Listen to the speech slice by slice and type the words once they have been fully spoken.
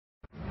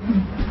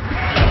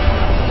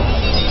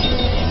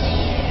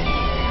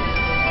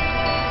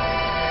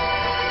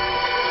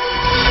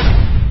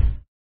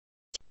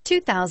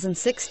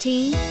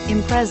2016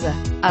 Impreza.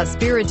 A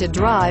spirited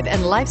drive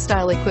and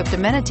lifestyle-equipped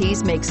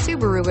amenities make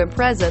Subaru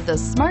Impreza the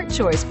smart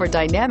choice for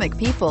dynamic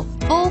people.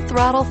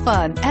 Full-throttle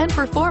fun and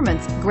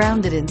performance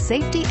grounded in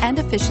safety and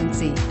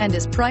efficiency, and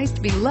is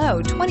priced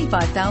below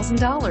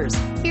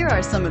 $25,000. Here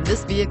are some of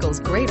this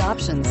vehicle's great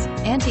options: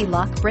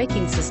 anti-lock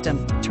braking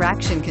system,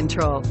 traction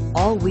control,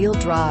 all-wheel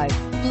drive,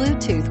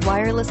 Bluetooth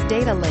wireless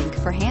data link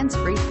for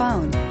hands-free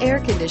phone, air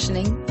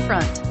conditioning,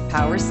 front,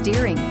 power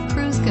steering,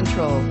 cruise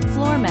control,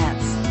 floor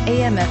mats,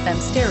 AM/FM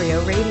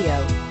stereo radio,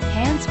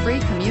 hands-free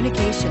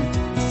communication.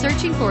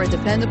 Searching for a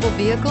dependable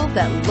vehicle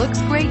that looks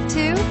great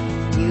too?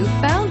 You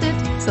found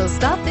it, so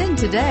stop in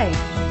today.